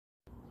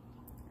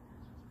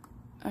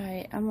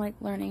Alright, I'm like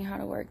learning how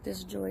to work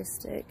this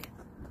joystick.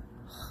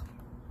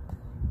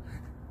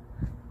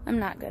 I'm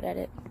not good at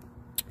it.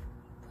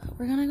 But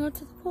we're gonna go to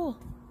the pool.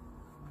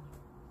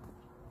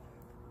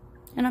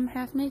 And I'm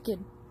half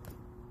naked.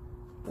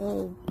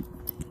 Whoa.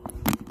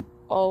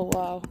 Oh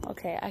wow.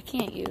 Okay, I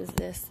can't use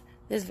this.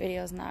 This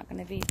video is not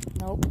gonna be.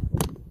 Nope.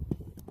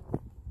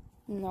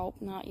 Nope,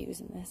 not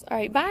using this.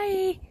 Alright,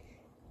 bye!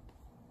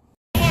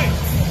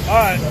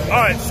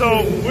 Alright,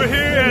 so we're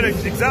here at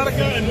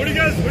Exotica, and what do you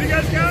guys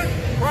got?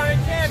 Chronic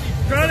candy.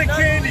 Chronic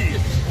candy.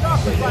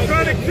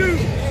 Chronic 2.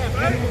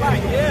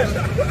 Right, yeah.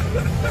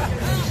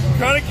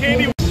 Chronic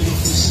candy.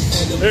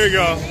 There you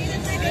go.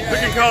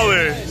 Pick a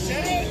color.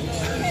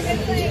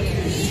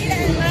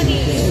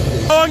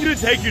 How long did it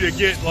take you to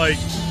get like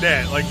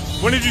that? Like,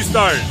 when did you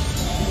start?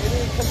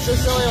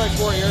 Consistently like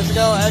 4 years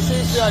ago. I actually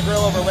used to be like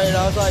real overweight.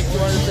 I was like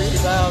 260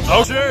 pounds.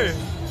 Oh, sure.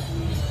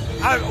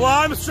 Well,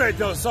 I'm straight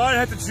though, so I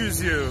have to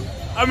choose you.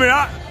 I mean,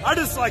 I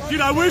just like,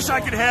 dude, I wish I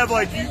could have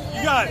like, you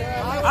got,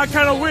 I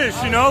kind of wish,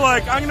 you know,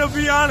 like, I'm going to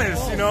be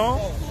honest, you know?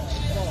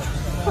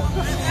 I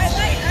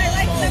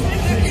like someone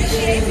who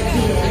appreciates you.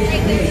 I'm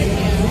right there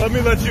with you. Let me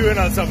let you in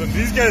on something.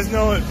 These guys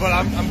know it, but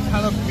I'm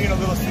kind of being a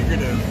little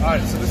secretive.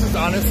 Alright, so this is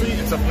honestly,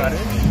 it's a fetish.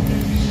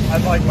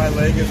 I'm like, my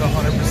leg is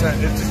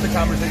 100%. It's just a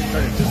conversation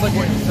started, just like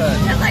what you said.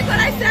 Just like what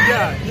I said?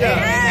 Yeah.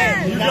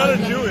 Yes. You gotta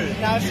do it.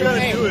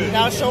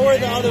 Now show her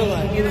the other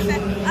leg.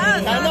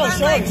 Oh,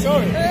 show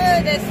her.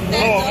 This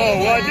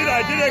Well, I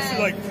did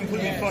actually like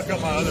completely fuck up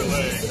my other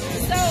leg.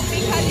 So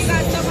because you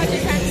got so much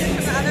attention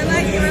from the other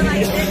leg, you were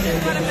like, this is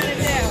what I'm gonna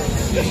do.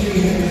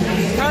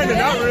 Kinda,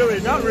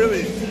 not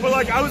really. But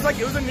like, I was like,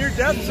 it was a near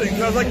death thing.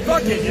 So I was like,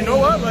 fuck it, you know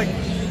what? Like,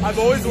 I've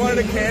always wanted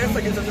a cast.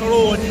 Like, it's a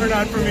total like, turn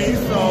on for me,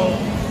 so.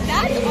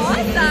 That's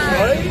awesome.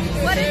 Right?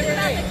 What is it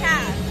about the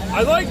cast?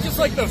 I like just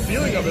like the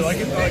feeling of it, like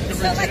it's like the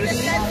So like the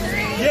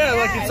sensory? Yeah,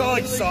 like it's all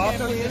like soft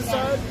on the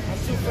inside. I'm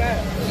too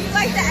fat. Do you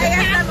like the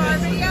ASMR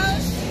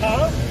videos?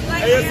 Huh?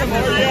 Like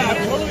ASMR, yeah,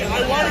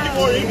 I want to get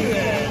more into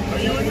that. Are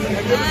you into that?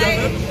 Have you ever done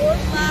that before?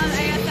 Love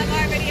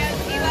ASMR videos.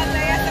 He loves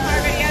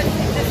ASMR videos.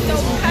 The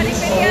soap cutting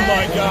videos. Oh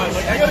my god,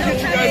 like I gotta get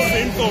you guys'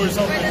 info or For the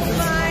something.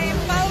 slime.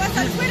 Follow us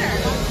on Twitter.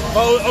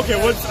 Oh, okay,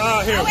 what's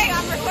here? Oh wait,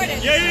 I'm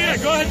recording. Yeah,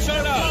 go ahead,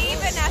 shout it out.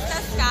 Vanessa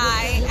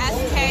Sky,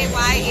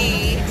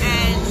 SKYE,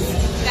 and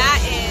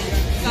that is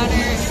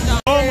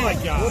Gunner. Oh my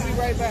god. We'll be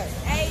right back.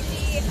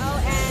 AGONISISKA.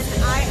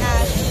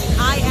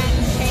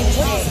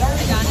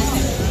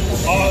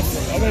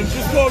 Awesome. And then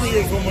just go over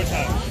yours one more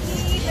time.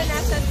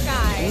 Vanessa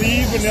Sky.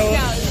 Lee Vanilla.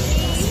 No,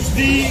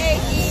 The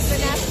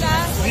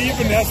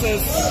Vanessa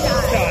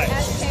Sky.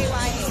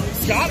 SKYE.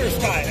 Scott or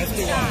Sky?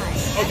 S-K-Y.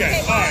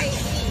 Okay, alright.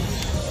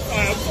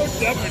 I'm so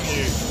deaf in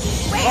you.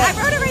 Wait, I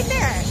wrote it right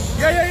there.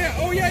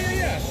 Yeah. Oh, yeah.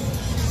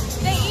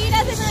 The E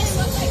doesn't really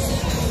look like it.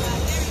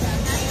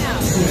 No,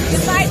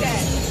 just find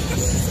it.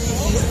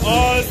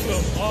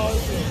 Awesome.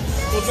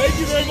 Well, thank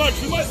you very much.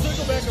 We might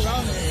circle back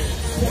around here.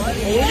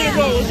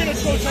 Well, we're gonna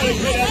go try to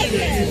get out of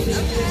here.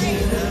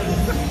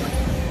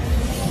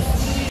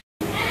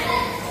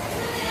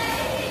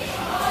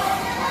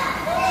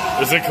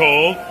 Is it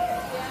cold?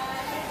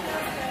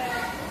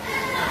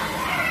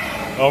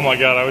 Oh my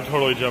god, I would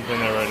totally jump in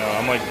there right now.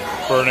 I'm like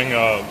burning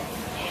up.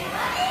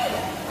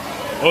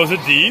 Oh, is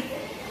it deep?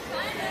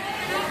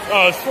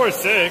 Oh, it's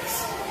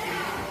 4'6".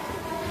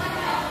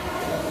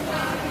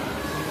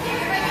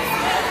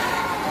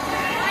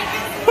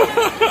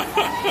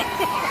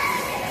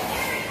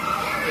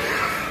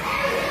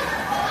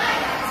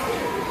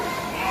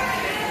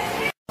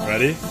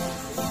 Ready?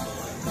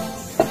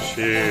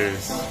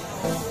 Cheers.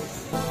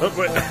 Oh,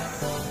 wait.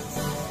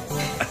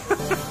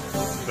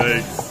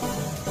 Thanks.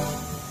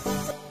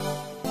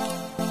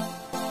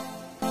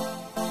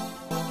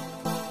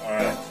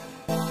 Alright.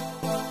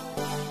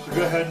 So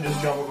go ahead and just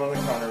jump up on the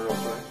counter real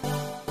quick.